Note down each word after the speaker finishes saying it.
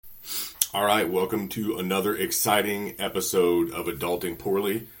All right, welcome to another exciting episode of Adulting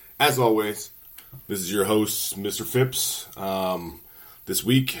Poorly. As always, this is your host, Mr. Phipps. This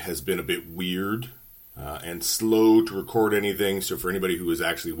week has been a bit weird and slow to record anything, so for anybody who is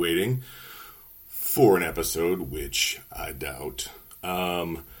actually waiting for an episode, which I doubt,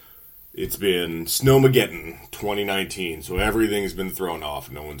 it's been Snowmaggedon 2019, so everything's been thrown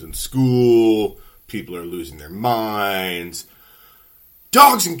off. No one's in school, people are losing their minds.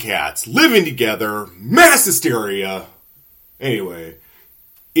 Dogs and cats living together, mass hysteria. Anyway,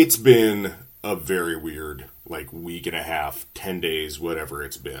 it's been a very weird, week and a half, 10 days, whatever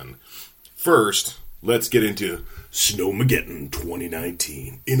it's been. First, let's get into Snowmaggedon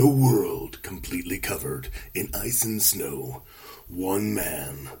 2019. In a world completely covered in ice and snow, one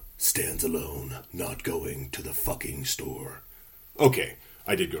man stands alone, not going to the fucking store. Okay,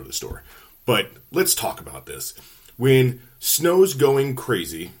 I did go to the store, but let's talk about this. When snow's going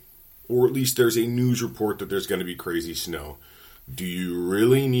crazy, or at least there's a news report that there's going to be crazy snow, do you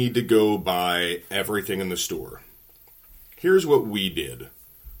really need to go buy everything in the store? Here's what we did.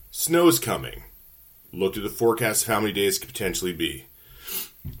 Snow's coming. Looked at the forecast of how many days it could potentially be.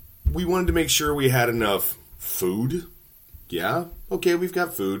 We wanted to make sure we had enough food. Yeah, okay, we've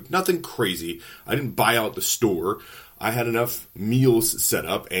got food. Nothing crazy. I didn't buy out the store. I had enough meals set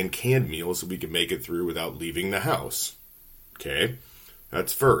up and canned meals so we could make it through without leaving the house. Okay,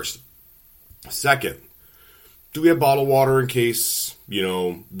 that's first. Second, do we have bottled water in case, we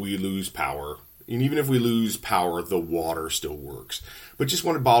lose power? And even if we lose power, the water still works. But just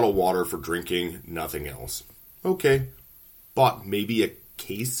wanted bottled water for drinking, nothing else. Okay, bought maybe a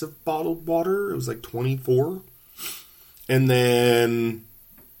case of bottled water. It was like 24. And then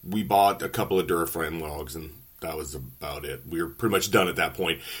we bought a couple of Duraflame logs, and that was about it. We were pretty much done at that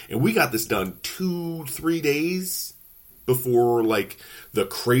point. And we got this done 2-3 days before, the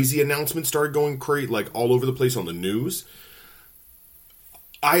crazy announcements started going crazy, all over the place on the news.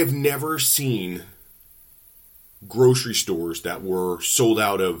 I have never seen grocery stores that were sold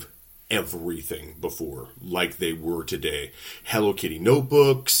out of everything before, like they were today. Hello Kitty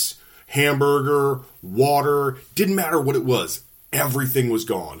notebooks, hamburger, water, didn't matter what it was. Everything was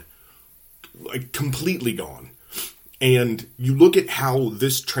gone. Completely gone. And you look at how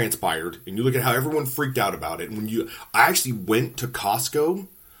this transpired, and you look at how everyone freaked out about it. And I actually went to Costco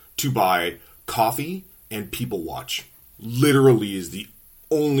to buy coffee and People Watch. Literally is the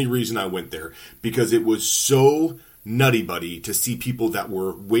only reason I went there, because it was so nutty-buddy to see people that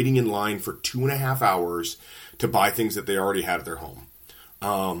were waiting in line for 2.5 hours to buy things that they already had at their home.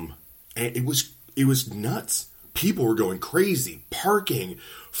 And it was nuts. People were going crazy, parking,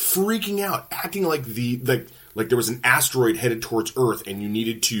 freaking out, acting like there was an asteroid headed towards Earth and you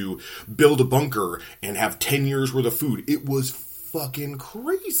needed to build a bunker and have 10 years worth of food. It was fucking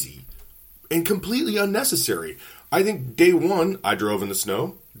crazy and completely unnecessary. I think day 1, I drove in the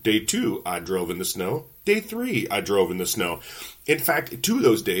snow. Day 2, I drove in the snow. Day 3, I drove in the snow. In fact, 2 of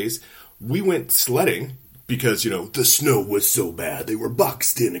those days, we went sledding because, the snow was so bad. They were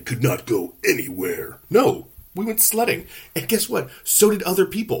boxed in and could not go anywhere. No. We went sledding, and guess what? So did other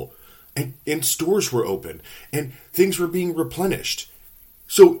people, and stores were open, and things were being replenished.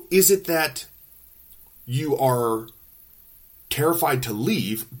 So is it that you are terrified to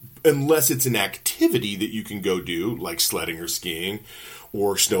leave unless it's an activity that you can go do, like sledding or skiing,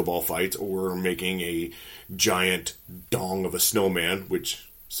 or snowball fights, or making a giant dong of a snowman, which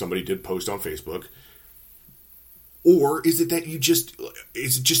somebody did post on Facebook? Or is it that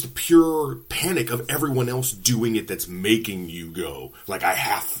it's just a pure panic of everyone else doing it that's making you go, I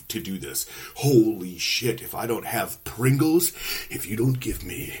have to do this. Holy shit, if I don't have Pringles, if you don't give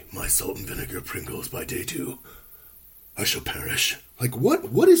me my salt and vinegar Pringles by day 2, I shall perish.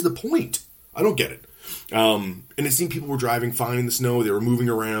 What is the point? I don't get it. And it seemed people were driving fine in the snow. They were moving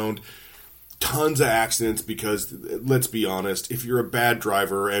around. Tons of accidents because, let's be honest, if you're a bad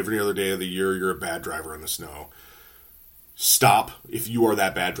driver every other day of the year, you're a bad driver in the snow. Stop if you are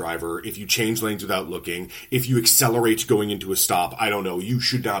that bad driver. If you change lanes without looking, if you accelerate going into a stop, I don't know, you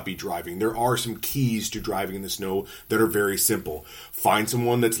should not be driving. There are some keys to driving in the snow that are very simple. Find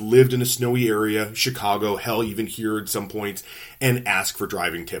someone that's lived in a snowy area, Chicago, hell, even here at some points, and ask for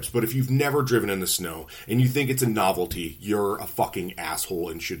driving tips. But if you've never driven in the snow and you think it's a novelty, you're a fucking asshole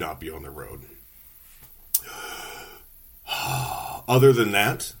and should not be on the road. Other than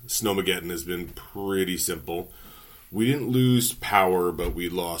that, Snowmaggedon has been pretty simple. We didn't lose power, but we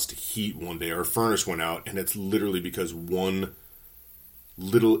lost heat one day. Our furnace went out, and it's literally because one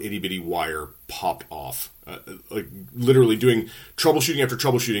little itty-bitty wire popped off. Literally doing troubleshooting after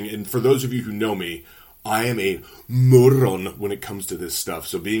troubleshooting. And for those of you who know me, I am a moron when it comes to this stuff,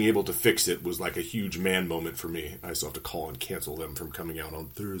 so being able to fix it was like a huge man moment for me. I still have to call and cancel them from coming out on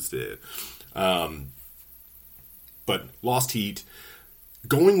Thursday. But Lost Heat,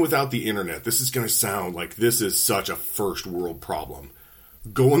 going without the internet, this is going to sound like this is such a first world problem.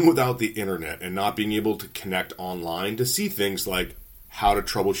 Going without the internet and not being able to connect online to see things like how to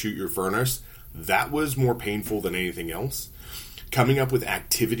troubleshoot your furnace, that was more painful than anything else. Coming up with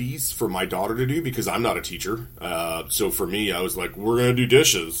activities for my daughter to do, because I'm not a teacher. So for me, I was like, we're going to do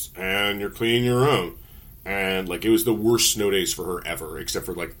dishes, and you're cleaning your room. And like, it was the worst snow days for her ever, except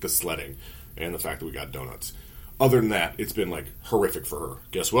for like the sledding and the fact that we got donuts. Other than that, it's been like horrific for her.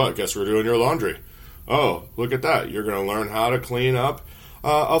 Guess what? Guess we're doing your laundry. Oh, look at that. You're going to learn how to clean up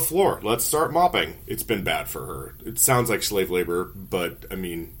a floor. Let's start mopping. It's been bad for her. It sounds like slave labor, but I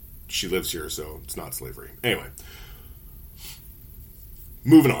mean, she lives here, so it's not slavery. Anyway.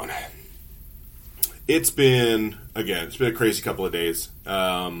 Moving on. It's been a crazy couple of days.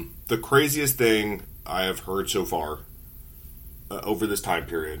 The craziest thing I have heard so far over this time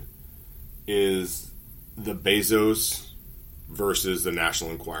period is the Bezos versus the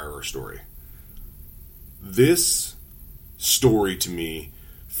National Enquirer story. This story to me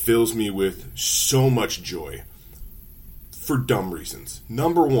fills me with so much joy for dumb reasons.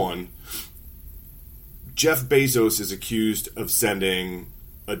 Number one, Jeff Bezos is accused of sending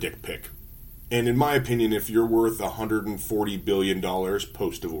a dick pic. And in my opinion, if you're worth $140 billion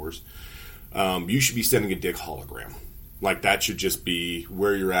post-divorce, you should be sending a dick hologram. Like, that should just be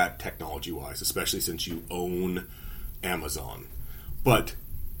where you're at technology-wise, especially since you own Amazon. But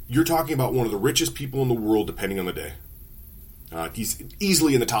you're talking about one of the richest people in the world, depending on the day. He's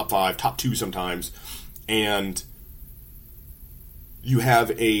easily in the top 5, top 2 sometimes. And you have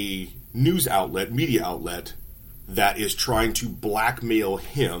a news outlet, media outlet, that is trying to blackmail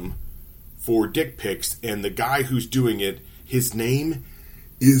him for dick pics, and the guy who's doing it, his name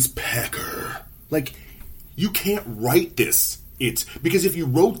is Pecker. Like, you can't write this. It's because if you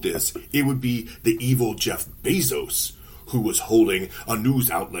wrote this, it would be the evil Jeff Bezos who was holding a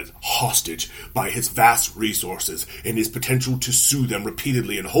news outlet hostage by his vast resources and his potential to sue them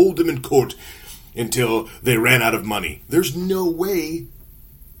repeatedly and hold them in court until they ran out of money. There's no way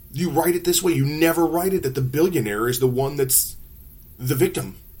you write it this way. You never write it that the billionaire is the one that's the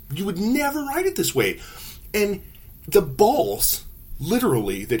victim. You would never write it this way. And the balls,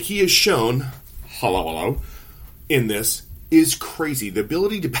 literally, that he has shown, hello, in this is crazy. The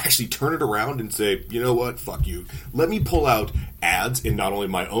ability to actually turn it around and say, you know what, fuck you. Let me pull out ads in not only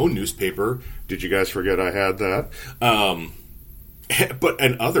my own newspaper, did you guys forget I had that?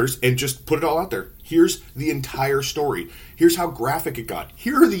 And others, and just put it all out there. Here's the entire story. Here's how graphic it got.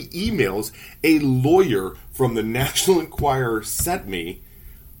 Here are the emails a lawyer from the National Enquirer sent me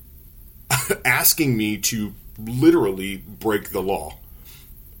asking me to literally break the law.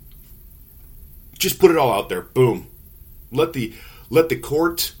 Just put it all out there. Boom. Let the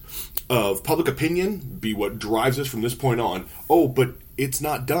court of public opinion be what drives us from this point on. Oh, but it's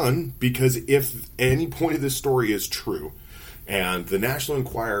not done, because if any point of this story is true, and the National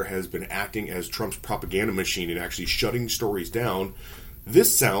Enquirer has been acting as Trump's propaganda machine and actually shutting stories down,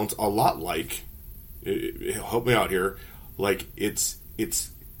 this sounds a lot like, help me out here, like it's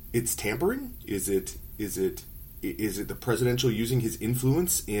tampering? Is it the presidential using his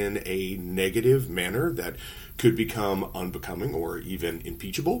influence in a negative manner that could become unbecoming or even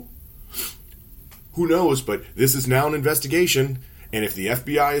impeachable? Who knows, but this is now an investigation, and if the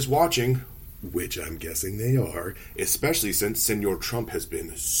FBI is watching, which I'm guessing they are, especially since Senor Trump has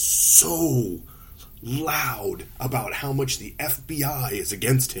been so loud about how much the FBI is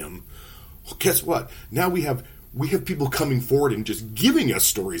against him, well, guess what? Now we have people coming forward and just giving us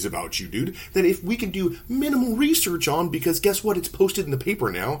stories about you, dude, that if we can do minimal research on, because guess what? It's posted in the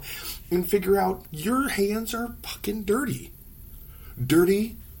paper now, and figure out your hands are fucking dirty.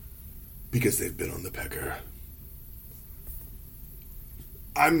 Dirty because they've been on the Pecker.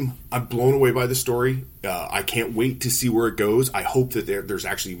 I'm blown away by the story. I can't wait to see where it goes. I hope that there's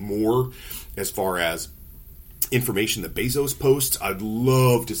actually more as far as information that Bezos posts. I'd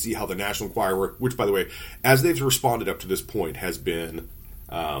love to see how the National Enquirer, which, by the way, as they've responded up to this point, has been,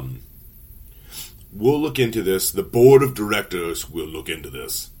 we'll look into this. The board of directors will look into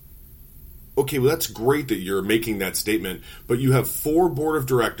this. Okay, well, that's great that you're making that statement, but you have 4 board of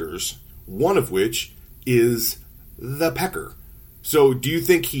directors, one of which is the Pecker. So do you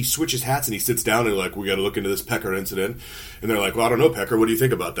think he switches hats and he sits down and like, we got to look into this Pecker incident? And they're like, well, I don't know, Pecker, what do you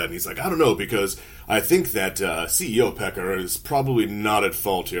think about that? And he's like, I don't know, because I think that CEO Pecker is probably not at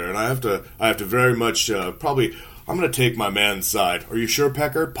fault here, and I have to very much probably I'm going to take my man's side. Are you sure,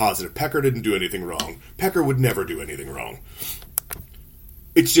 Pecker? Positive. Pecker didn't do anything wrong. Pecker would never do anything wrong.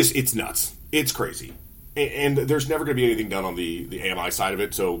 It's nuts. It's crazy. And there's never going to be anything done on the AMI side of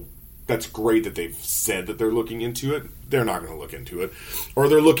it, so that's great that they've said that they're looking into it. They're not going to look into it. Or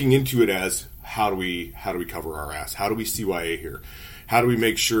they're looking into it as, how do we cover our ass? How do we CYA here? How do we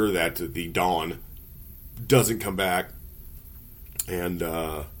make sure that the Don doesn't come back and,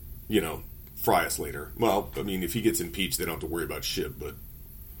 fry us later? Well, I mean, if he gets impeached, they don't have to worry about shit, but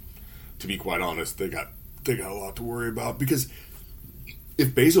to be quite honest, they got a lot to worry about, because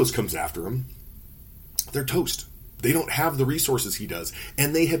if Bezos comes after him, they're toast. They don't have the resources he does,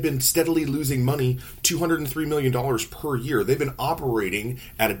 and they have been steadily losing money, $203 million per year. They've been operating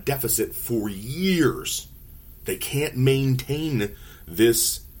at a deficit for years. They can't maintain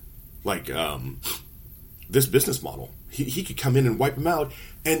this, this business model. He could come in and wipe them out,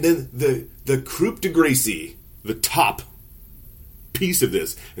 and then the coup de grace, the top piece of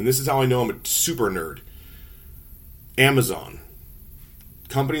this, and this is how I know I'm a super nerd. Amazon,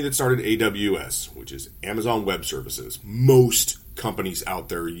 company that started AWS, which is Amazon Web Services. Most companies out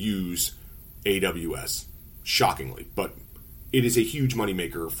there use AWS, shockingly, but it is a huge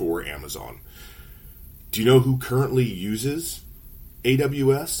moneymaker for Amazon. Do you know who currently uses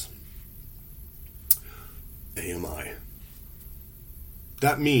AWS? AMI.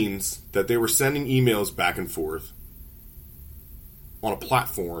 That means that they were sending emails back and forth on a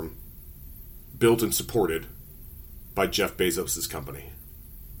platform built and supported by Jeff Bezos' company.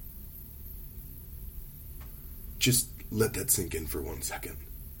 Just let that sink in for 1 second.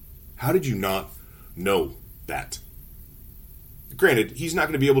 How did you not know that? Granted, he's not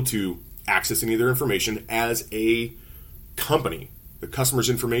going to be able to access any of their information as a company. The customer's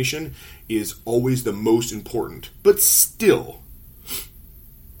information is always the most important. But still,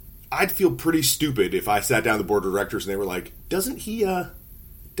 I'd feel pretty stupid if I sat down the board of directors and they were like, doesn't he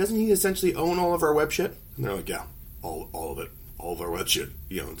essentially own all of our web shit? And they're like, yeah, all of it. All of our web shit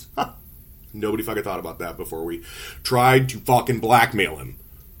he owns. Huh. Nobody fucking thought about that before we tried to fucking blackmail him.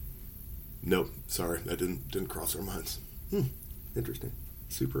 Nope, sorry, that didn't cross our minds. Interesting.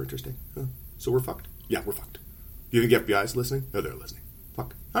 Super interesting. Huh. So we're fucked? Yeah, we're fucked. You think the FBI is listening? No, they're listening.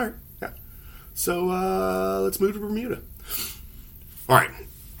 Fuck. Alright, yeah. So, let's move to Bermuda. Alright.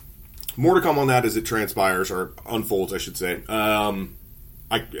 More to come on that as it transpires, or unfolds, I should say.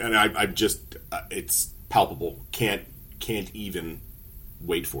 It's palpable. Can't even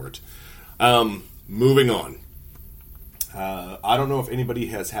wait for it. Moving on. I don't know if anybody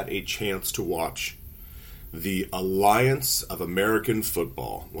has had a chance to watch the Alliance of American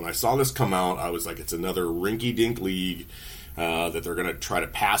Football. When I saw this come out, I was like, it's another rinky-dink league that they're going to try to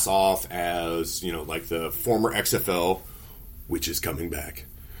pass off as, like the former XFL, which is coming back.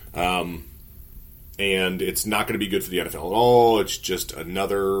 And it's not going to be good for the NFL at all. It's just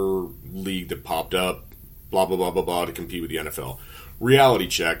another league that popped up, blah, blah, blah, blah, blah, to compete with the NFL. Reality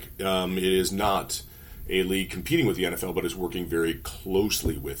check, it is not a league competing with the NFL, but is working very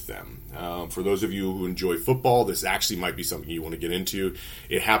closely with them. For those of you who enjoy football, this actually might be something you want to get into.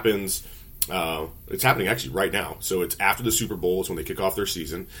 It happens, it's happening actually right now. So it's after the Super Bowl is when they kick off their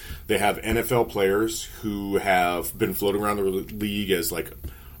season. They have NFL players who have been floating around the league as like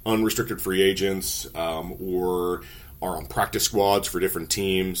unrestricted free agents, or are on practice squads for different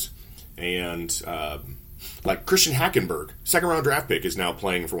teams. And, like Christian Hackenberg, second-round draft pick, is now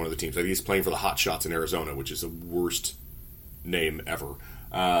playing for one of the teams. I think he's playing for the Hot Shots in Arizona, which is the worst name ever.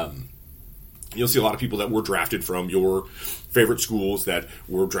 You'll see a lot of people that were drafted from your favorite schools that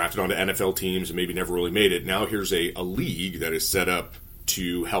were drafted onto NFL teams and maybe never really made it. Now here's a league that is set up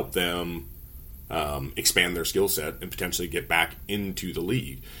to help them expand their skill set and potentially get back into the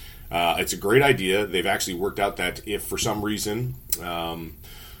league. It's a great idea. They've actually worked out that if for some reason,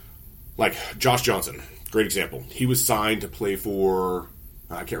 like Josh Johnson, great example. He was signed to play for,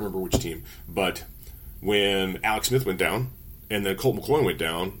 I can't remember which team, but when Alex Smith went down and then Colt McCoy went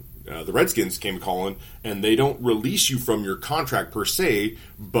down, the Redskins came calling, and they don't release you from your contract per se,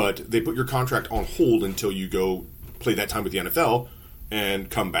 but they put your contract on hold until you go play that time with the NFL and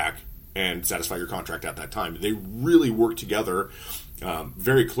come back and satisfy your contract at that time. They really work together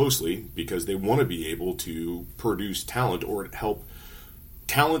very closely because they want to be able to produce talent or help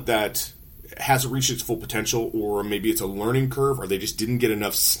talent that hasn't reached its full potential, or maybe it's a learning curve, or they just didn't get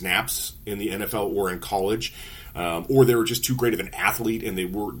enough snaps in the NFL or in college, or they were just too great of an athlete and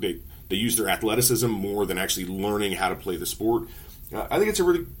they used their athleticism more than actually learning how to play the sport. I think it's a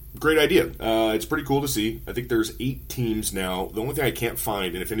really great idea. It's pretty cool to see. I think there's 8 teams now. The only thing I can't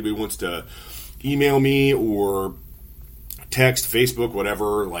find, and if anybody wants to email me or text, Facebook,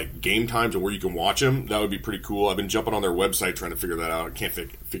 whatever, like game times and where you can watch them, that would be pretty cool. I've been jumping on their website trying to figure that out. I can't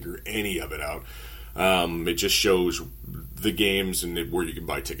figure any of it out. It just shows the games and where you can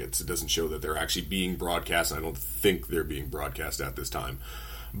buy tickets. It doesn't show that they're actually being broadcast. I don't think they're being broadcast at this time.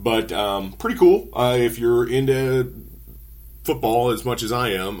 But pretty cool. If you're into football as much as I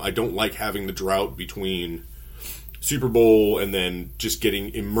am, I don't like having the drought between Super Bowl and then just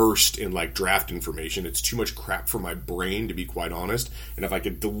getting immersed in like draft information. It's too much crap for my brain, to be quite honest. And if I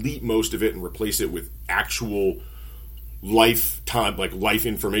could delete most of it and replace it with actual life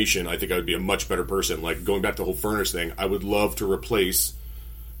information, I think I would be a much better person. Like going back to the whole furnace thing, I would love to replace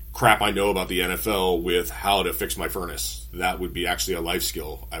crap I know about the NFL with how to fix my furnace. That would be actually a life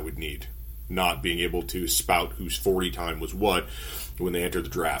skill I would need. Not being able to spout whose 40 time was what when they enter the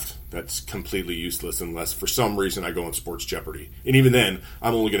draft. That's completely useless unless for some reason I go on Sports Jeopardy. And even then,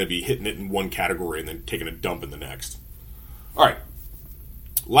 I'm only going to be hitting it in one category and then taking a dump in the next. All right.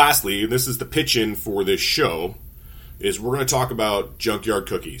 Lastly, this is the pitch-in for this show, is we're going to talk about junkyard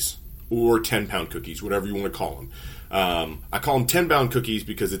cookies or 10-pound cookies, whatever you want to call them. I call them 10-pound cookies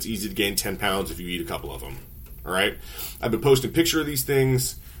because it's easy to gain 10 pounds if you eat a couple of them. All right? I've been posting pictures of these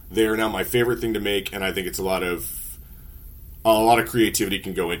things. They're now my favorite thing to make, and I think it's a lot of creativity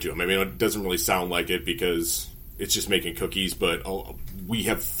can go into them. I mean, it doesn't really sound like it because it's just making cookies, but we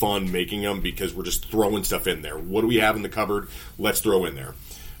have fun making them because we're just throwing stuff in there. What do we have in the cupboard? Let's throw in there.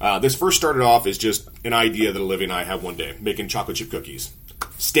 This first started off as just an idea that Olivia and I had one day, making chocolate chip cookies.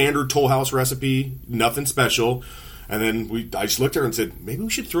 Standard Toll House recipe, nothing special. And then I just looked at her and said, maybe we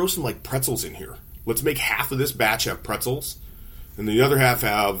should throw some like pretzels in here. Let's make half of this batch have pretzels. And the other half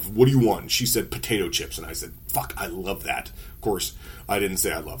have, what do you want? And she said potato chips. And I said, fuck, I love that. Of course, I didn't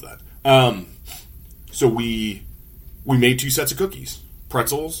say I love that. So we made 2 sets of cookies.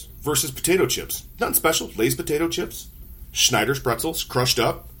 Pretzels versus potato chips. Nothing special. Lay's potato chips. Schneider's pretzels, crushed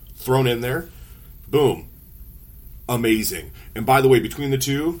up, thrown in there. Boom. Amazing. And by the way, between the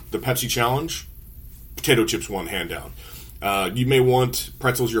two, the Pepsi Challenge, potato chips won, hand down. You may want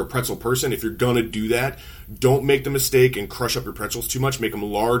pretzels. You're a pretzel person. If you're going to do that, don't make the mistake and crush up your pretzels too much. Make them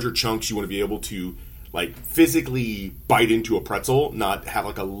larger chunks. You want to be able to like physically bite into a pretzel, not have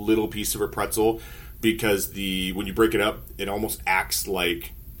like a little piece of a pretzel, because when you break it up, it almost acts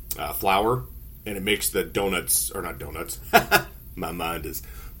like flour, and it makes the donuts, or not donuts. My mind is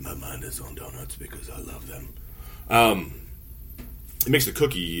on donuts because I love them. It makes the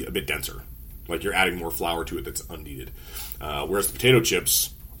cookie a bit denser. Like you're adding more flour to it that's unneeded. Whereas the potato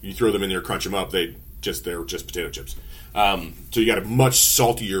chips, you throw them in there, crunch them up, they're just potato chips. So you got a much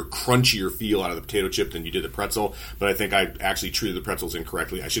saltier, crunchier feel out of the potato chip than you did the pretzel. But I think I actually treated the pretzels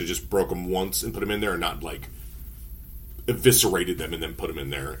incorrectly. I should have just broke them once and put them in there and not like eviscerated them and then put them in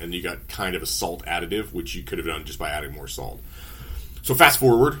there. And you got kind of a salt additive, which you could have done just by adding more salt. So fast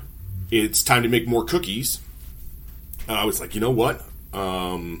forward, it's time to make more cookies. And I was like, you know what?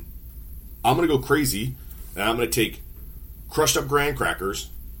 I'm going to go crazy, and I'm going to take crushed up graham crackers,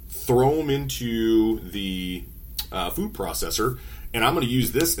 throw them into the food processor, and I'm going to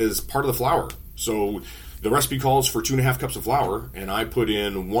use this as part of the flour. So the recipe calls for 2.5 cups of flour, and I put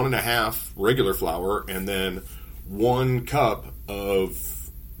in 1.5 regular flour, and then 1 cup of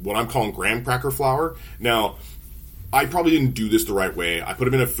what I'm calling graham cracker flour. Now, I probably didn't do this the right way. I put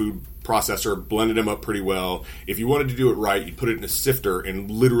them in a food processor, blended them up pretty well. If you wanted to do it right, you'd put it in a sifter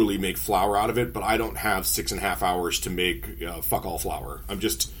and literally make flour out of it, but I don't have 6.5 hours to make fuck all flour.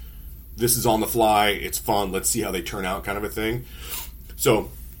 This is on the fly, it's fun, let's see how they turn out kind of a thing.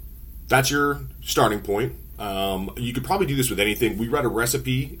 So, that's your starting point. You could probably do this with anything. We read a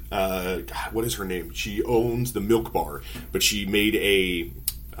recipe, what is her name? She owns the Milk Bar, but she made a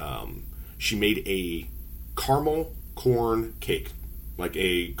caramel corn cake. Like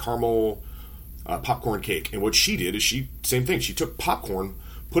a caramel popcorn cake. And what she did is same thing. She took popcorn,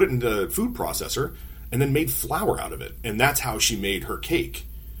 put it in the food processor, and then made flour out of it. And that's how she made her cake.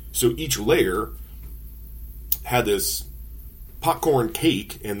 So each layer had this popcorn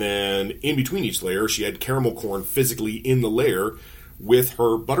cake, and then in between each layer, she had caramel corn physically in the layer with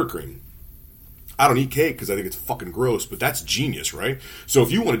her buttercream. I don't eat cake because I think it's fucking gross, but that's genius, right? So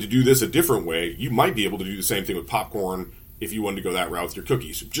if you wanted to do this a different way, you might be able to do the same thing with popcorn if you wanted to go that route with your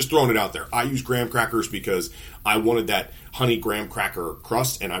cookies. Just throwing it out there. I use graham crackers because I wanted that honey graham cracker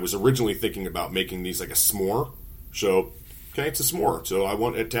crust, and I was originally thinking about making these like a s'more. So, okay, it's a s'more. So I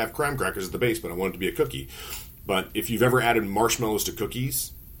want it to have graham crackers at the base, but I want it to be a cookie. But if you've ever added marshmallows to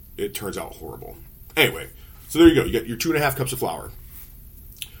cookies, it turns out horrible. Anyway, so there you go. You got your 2.5 cups of flour.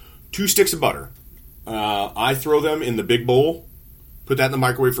 2 sticks of butter. I throw them in the big bowl, Put that in the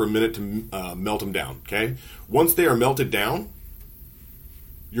microwave for a minute to melt them down, okay? Once they are melted down,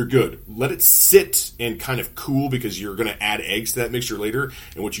 you're good. Let it sit and kind of cool because you're going to add eggs to that mixture later.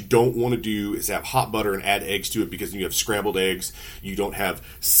 And what you don't want to do is have hot butter and add eggs to it because you have scrambled eggs. You don't have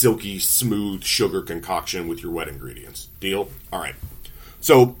silky, smooth sugar concoction with your wet ingredients. Deal? All right.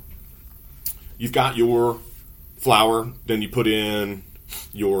 So you've got your flour. Then you put in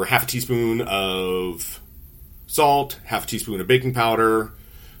your half a teaspoon of salt, half a teaspoon of baking powder.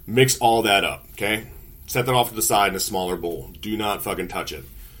 Mix all that up, okay? Set that off to the side in a smaller bowl. Do not fucking touch it.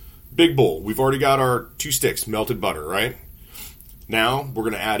 Big bowl. We've already got our 2 sticks melted butter, right? Now we're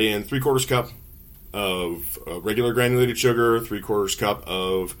going to add in 3/4 cup of regular granulated sugar, 3/4 cup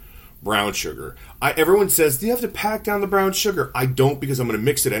of brown sugar. Everyone says, you have to pack down the brown sugar. I don't, because I'm going to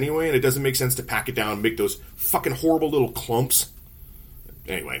mix it anyway, and it doesn't make sense to pack it down and make those fucking horrible little clumps.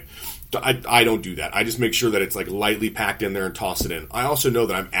 Anyway, I don't do that. I just make sure that it's like lightly packed in there and toss it in. I also know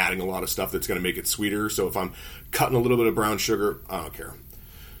that I'm adding a lot of stuff that's going to make it sweeter, so if I'm cutting a little bit of brown sugar, I don't care.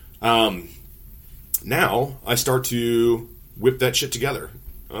 Now I start to whip that shit together.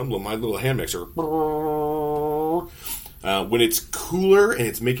 My little hand mixer. When it's cooler and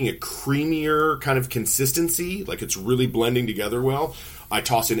it's making a creamier kind of consistency, like it's really blending together well, I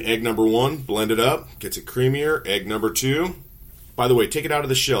toss in egg number 1, blend it up, gets it creamier. Egg number 2. By the way, take it out of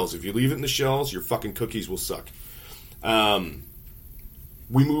the shells. If you leave it in the shells, your fucking cookies will suck.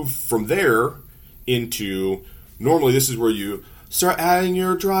 We move from there into, normally this is where you start adding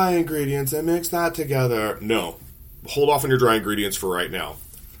your dry ingredients and mix that together. No. Hold off on your dry ingredients for right now.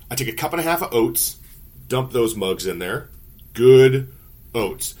 I take a 1.5 cups of oats, dump those mugs in there. Good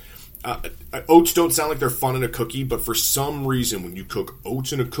oats. Oats don't sound like they're fun in a cookie, but for some reason, when you cook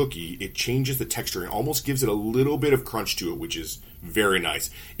oats in a cookie, it changes the texture and almost gives it a little bit of crunch to it, which is very nice.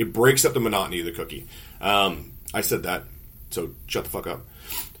 It breaks up the monotony of the cookie. I said that, so shut the fuck up.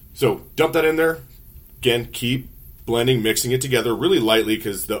 So dump that in there. Again, keep blending, mixing it together really lightly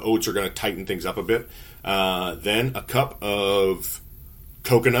because the oats are going to tighten things up a bit. Then a cup of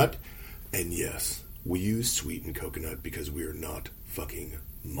coconut. And yes, we use sweetened coconut because we are not fucking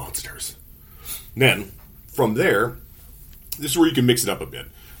monsters. Then, from there, this is where you can mix it up a bit.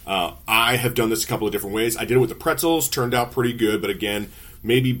 I have done this a couple of different ways. I did it with the pretzels, turned out pretty good, but again,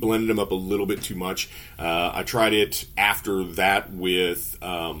 maybe blended them up a little bit too much. I tried it after that with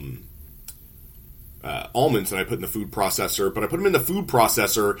almonds, and I put in the food processor, but I put them in the food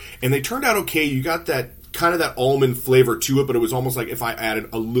processor, and they turned out okay. You got that kind of that almond flavor to it, but it was almost like if I added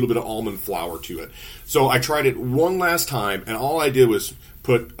a little bit of almond flour to it. So I tried it one last time, and all I did was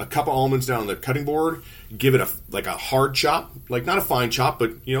put a cup of almonds down on the cutting board, give it a hard chop, like not a fine chop,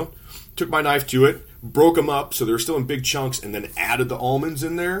 but took my knife to it, broke them up so they were still in big chunks, and then added the almonds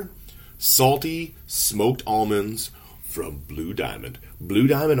in there. Salty smoked almonds from Blue Diamond. Blue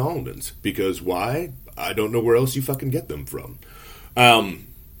Diamond almonds. Because why? I don't know where else you fucking get them from.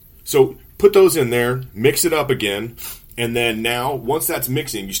 So put those in there, mix it up again, and then now, once that's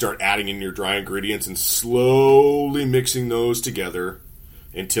mixing, you start adding in your dry ingredients and slowly mixing those together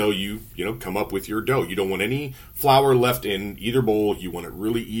until you come up with your dough. You don't want any flour left in either bowl. You want it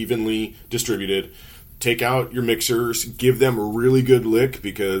really evenly distributed. Take out your mixers, give them a really good lick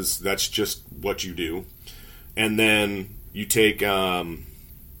because that's just what you do. And then you take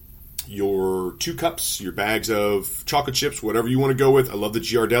your 2 cups, your bags of chocolate chips, whatever you want to go with. I love the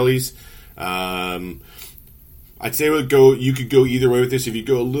Giardellis. I'd say you could go either way with this. If you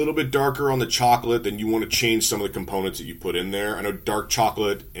go a little bit darker on the chocolate, then you want to change some of the components that you put in there. I know dark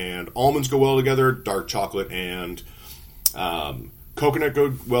chocolate and almonds go well together. Dark chocolate and coconut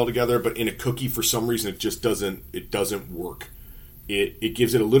go well together. But in a cookie, for some reason, it just doesn't work. It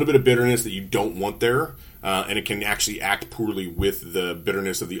gives it a little bit of bitterness that you don't want there, and it can actually act poorly with the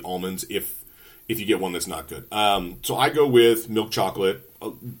bitterness of the almonds if you get one that's not good. So I go with milk chocolate,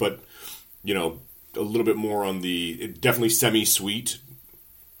 but a little bit more on definitely semi-sweet.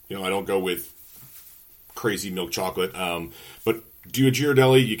 I don't go with crazy milk chocolate. But do a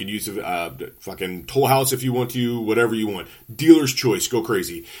Ghirardelli. You can use fucking Toll House if you want to, whatever you want. Dealer's choice. Go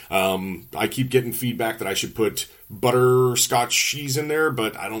crazy. I keep getting feedback that I should put butterscotch cheese in there,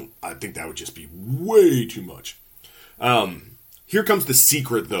 but I think that would just be way too much. Here comes the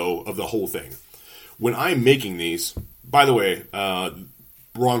secret, though, of the whole thing. When I'm making these, by the way,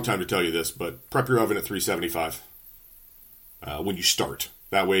 wrong time to tell you this, but prep your oven at 375 when you start.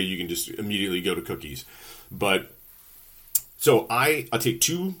 That way you can just immediately go to cookies. But so I take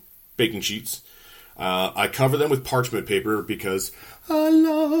 2 baking sheets. I cover them with parchment paper because I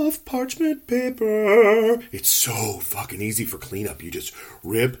love parchment paper. It's so fucking easy for cleanup. You just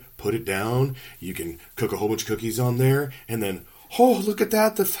rip, put it down. You can cook a whole bunch of cookies on there, and then oh, look at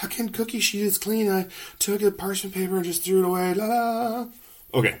that. The fucking cookie sheet is clean. I took the parchment paper and just threw it away. La la.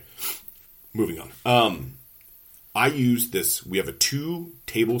 Okay, moving on. I use this. We have a 2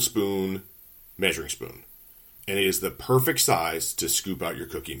 tablespoon measuring spoon. And it is the perfect size to scoop out your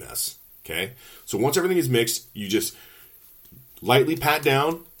cookie mess. Okay? So once everything is mixed, you just lightly pat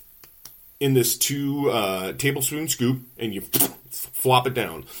down in this 2 tablespoon scoop, and you flop it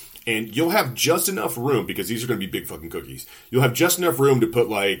down. And you'll have just enough room, because these are going to be big fucking cookies. You'll have just enough room to put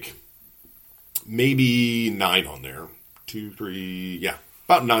like maybe 9 on there. 2, 3, yeah,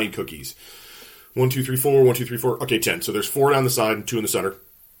 about 9 cookies. 1, 2, 3, 4, 1, 2, 3, 4. Okay, 10. So there's 4 down the side and 2 in the center.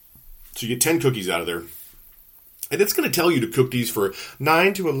 So you get 10 cookies out of there. And it's going to tell you to cook these for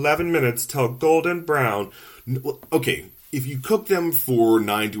 9 to 11 minutes till golden brown. Okay, if you cook them for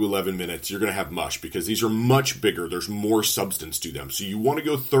 9 to 11 minutes, you're going to have mush because these are much bigger. There's more substance to them. So you want to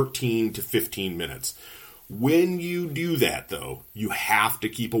go 13 to 15 minutes. When you do that, though, you have to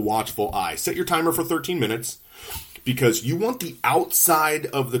keep a watchful eye. Set your timer for 13 minutes because you want the outside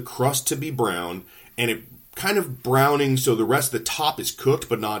of the crust to be brown and it kind of browning so the rest of the top is cooked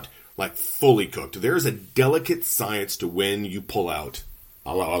but not like fully cooked. There is a delicate science to when you pull out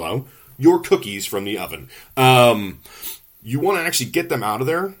your cookies from the oven. You want to actually get them out of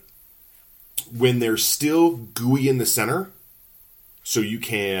there when they're still gooey in the center, so you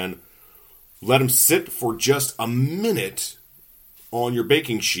can let them sit for just a minute on your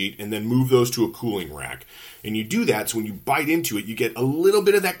baking sheet and then move those to a cooling rack. And you do that so when you bite into it, you get a little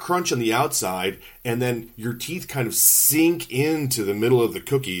bit of that crunch on the outside, and then your teeth kind of sink into the middle of the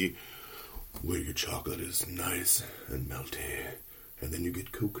cookie where your chocolate is nice and melty. And then you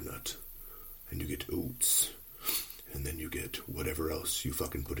get coconut, and you get oats, and then you get whatever else you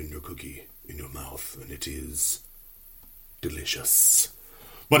fucking put in your cookie in your mouth, and it is delicious.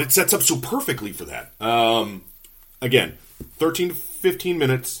 But it sets up so perfectly for that. Again, 13 to 15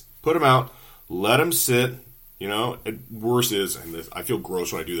 minutes, put them out, let them sit. You know, worse is, and this, I feel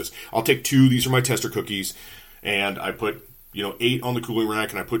gross when I do this, I'll take 2, these are my tester cookies, and I put, 8 on the cooling rack,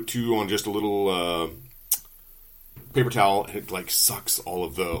 and I put 2 on just a little paper towel, and it like sucks all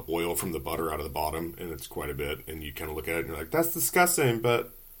of the oil from the butter out of the bottom, and it's quite a bit, and you kind of look at it and you're like, that's disgusting,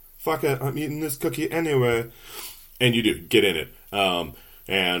 but fuck it, I'm eating this cookie anyway. And you do, get in it.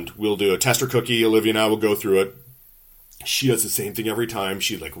 And we'll do a tester cookie, Olivia and I will go through it. She does the same thing every time.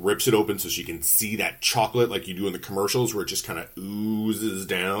 She like rips it open so she can see that chocolate like you do in the commercials where it just kind of oozes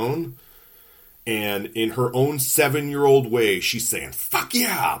down. And in her own 7-year-old way, she's saying, fuck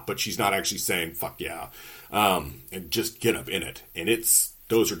yeah, but she's not actually saying, fuck yeah. And just get up in it. And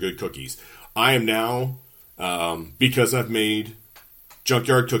those are good cookies. I am now, because I've made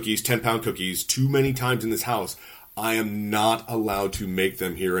junkyard cookies, 10-pound cookies, too many times in this house, I am not allowed to make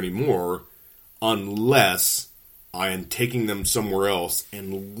them here anymore unless I am taking them somewhere else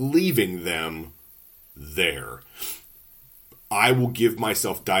and leaving them there. I will give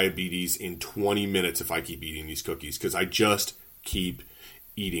myself diabetes in 20 minutes if I keep eating these cookies because I just keep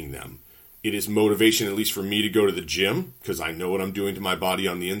eating them. It is motivation, at least for me, to go to the gym because I know what I'm doing to my body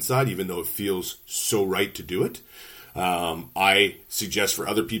on the inside, even though it feels so right to do it. I suggest for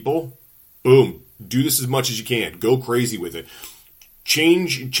other people, boom, do this as much as you can. Go crazy with it.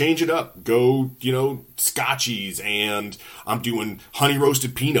 Change it up. Go, scotchies, and I'm doing honey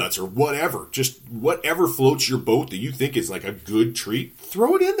roasted peanuts or whatever. Just whatever floats your boat that you think is like a good treat,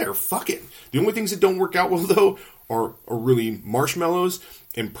 throw it in there. Fuck it. The only things that don't work out well, though, are really marshmallows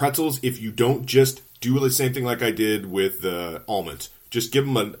and pretzels if you don't just do the same thing like I did with the almonds. Just give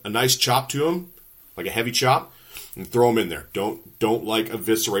them a nice chop to them, like a heavy chop, and throw them in there. Don't like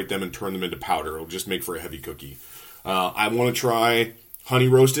eviscerate them and turn them into powder. It'll just make for a heavy cookie. I want to try honey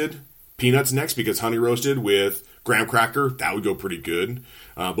roasted peanuts next because honey roasted with graham cracker, that would go pretty good.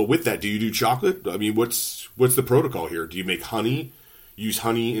 But with that, do you do chocolate? I mean, what's the protocol here? Do you make honey? Use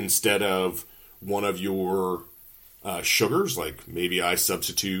honey instead of one of your sugars? Like maybe I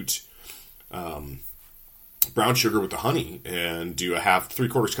substitute brown sugar with the honey and do a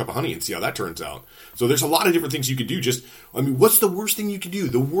 3/4 cup of honey and see how that turns out. So there's a lot of different things you could do. What's the worst thing you can do?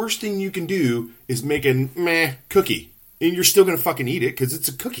 The worst thing you can do is make a meh cookie. And you're still going to fucking eat it because it's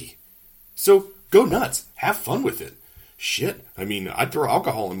a cookie. So go nuts. Have fun with it. Shit. I'd throw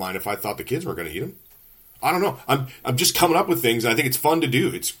alcohol in mine if I thought the kids weren't going to eat them. I don't know. I'm just coming up with things, and I think it's fun to do.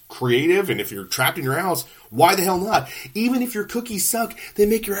 It's creative, and if you're trapped in your house, why the hell not? Even if your cookies suck, they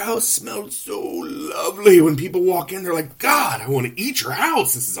make your house smell so lovely. When people walk in, they're like, God, I want to eat your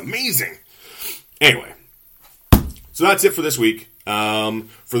house. This is amazing. Anyway, so that's it for this week.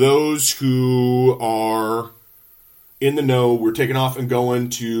 For those who are in the know. We're taking off and going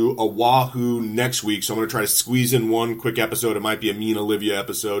to Oahu next week, so I'm going to try to squeeze in one quick episode. It might be a Me and Olivia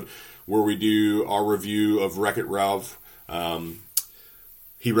episode where we do our review of Wreck-It Ralph.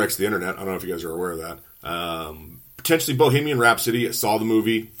 He wrecks the internet. I don't know if you guys are aware of that. Potentially Bohemian Rhapsody. I saw the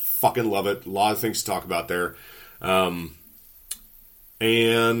movie. Fucking love it. A lot of things to talk about there. And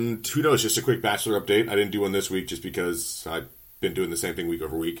who knows, just a quick Bachelor update. I didn't do one this week just because I've been doing the same thing week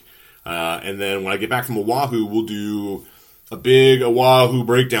over week. And then when I get back from Oahu, we'll do a big Oahu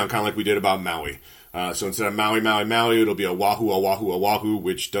breakdown, kind of like we did about Maui. So instead of Maui, Maui, Maui, it'll be Oahu, Oahu, Oahu,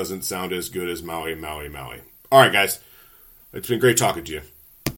 which doesn't sound as good as Maui, Maui, Maui. All right, guys. It's been great talking to you.